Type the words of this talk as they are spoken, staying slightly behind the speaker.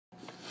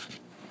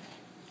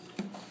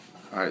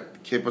Alright, the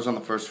capo's on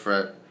the first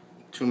fret.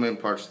 Two main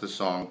parts to the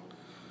song.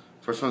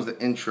 First one's the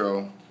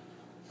intro.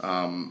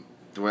 The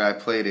way I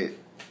played it,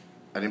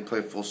 I didn't play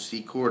a full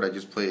C chord, I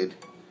just played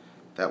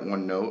that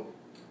one note,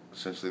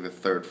 essentially the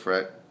third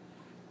fret.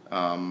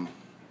 And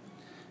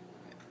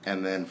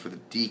then for the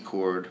D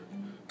chord,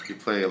 you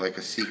play like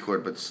a C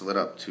chord but slid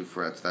up 2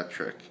 frets, that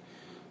trick.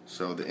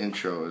 So the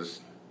intro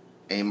is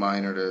A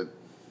minor to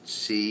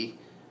C,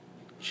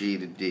 G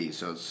to D.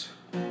 So it's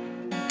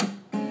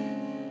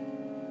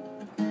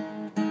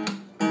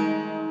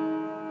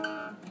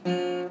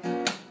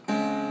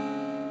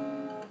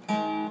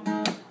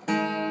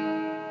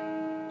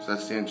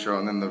that's the intro,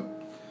 and then the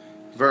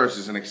verse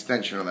is an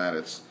extension of that.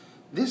 It's,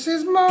 this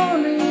is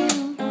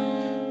morning,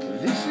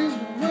 this is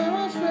where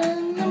I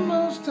spend the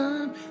most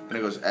time. And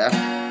it goes F,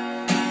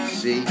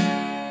 C,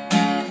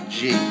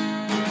 G,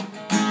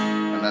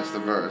 and that's the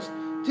verse.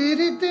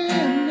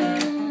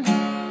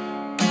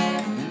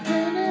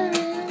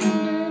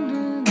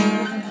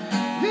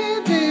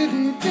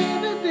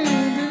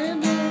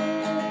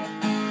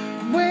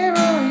 Where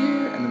are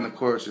you? And then the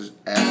chorus is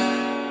F,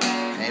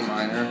 A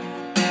minor,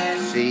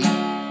 C,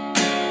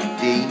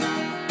 D,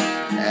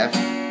 F,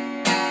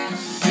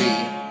 C,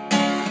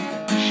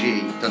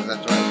 G. Does that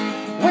twice.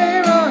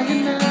 Where are you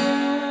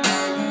now?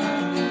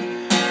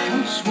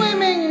 I'm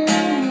swimming in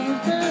the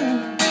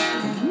sun.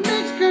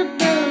 Makes good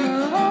down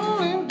the hole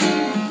into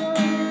the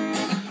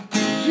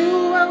sun. You,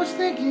 I was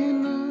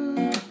thinking of.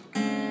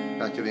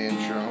 Back to the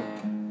intro.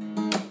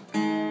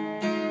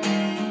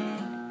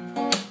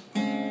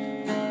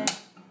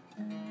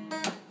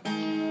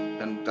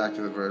 Then back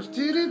to the verse.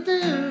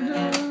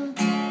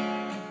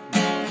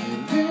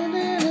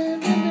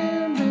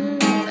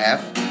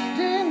 F,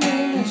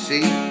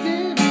 C,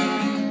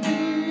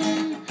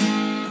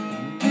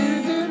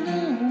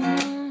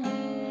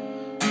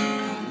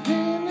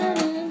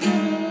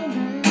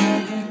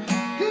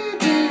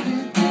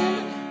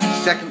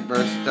 second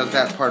verse does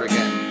that part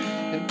again.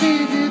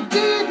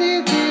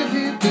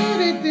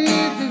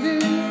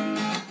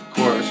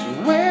 Chorus,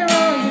 where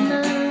are you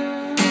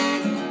now?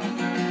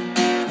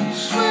 I'm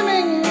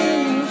swimming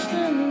in the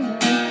sun.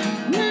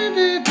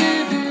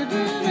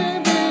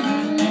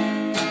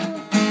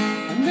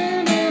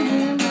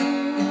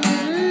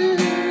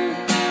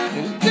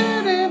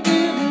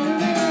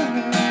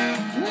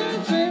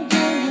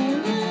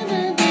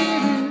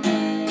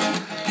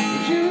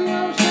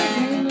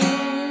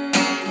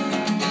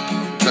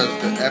 Does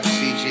the F, C,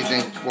 G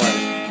thing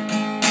twice.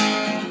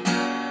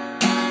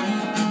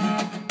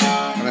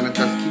 And then it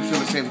keeps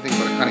doing the same thing,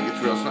 but it kind of gets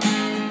real slow.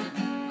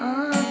 I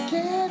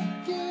can't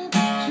get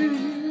to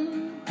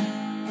you.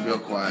 Real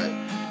quiet.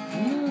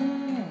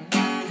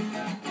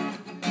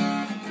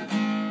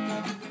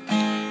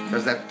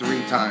 Does that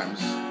 3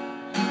 times.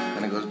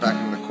 Then it goes back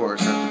into the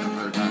chorus after the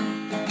 3rd time.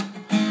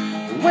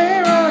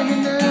 Where are you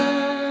now?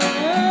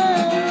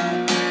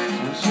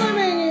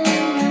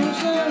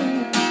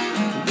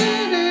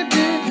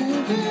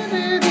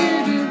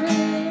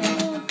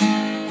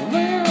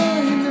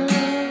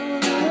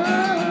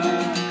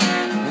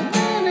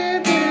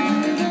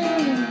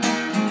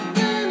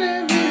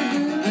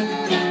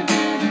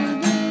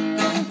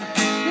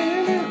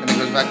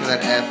 Back to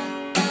that F,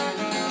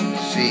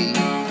 C,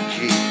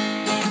 G,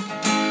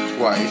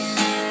 twice.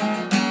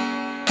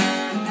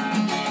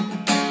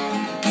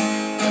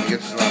 Then it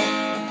gets slow.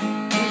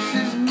 This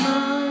is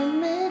my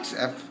mix.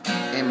 F,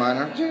 A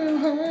minor.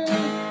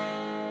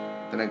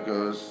 Then it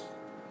goes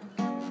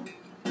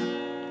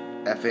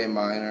F, A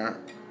minor,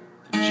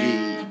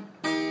 G,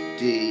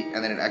 D,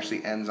 and then it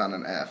actually ends on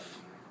an F.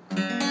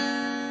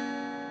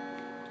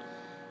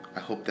 I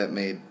hope that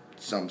made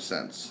some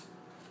sense.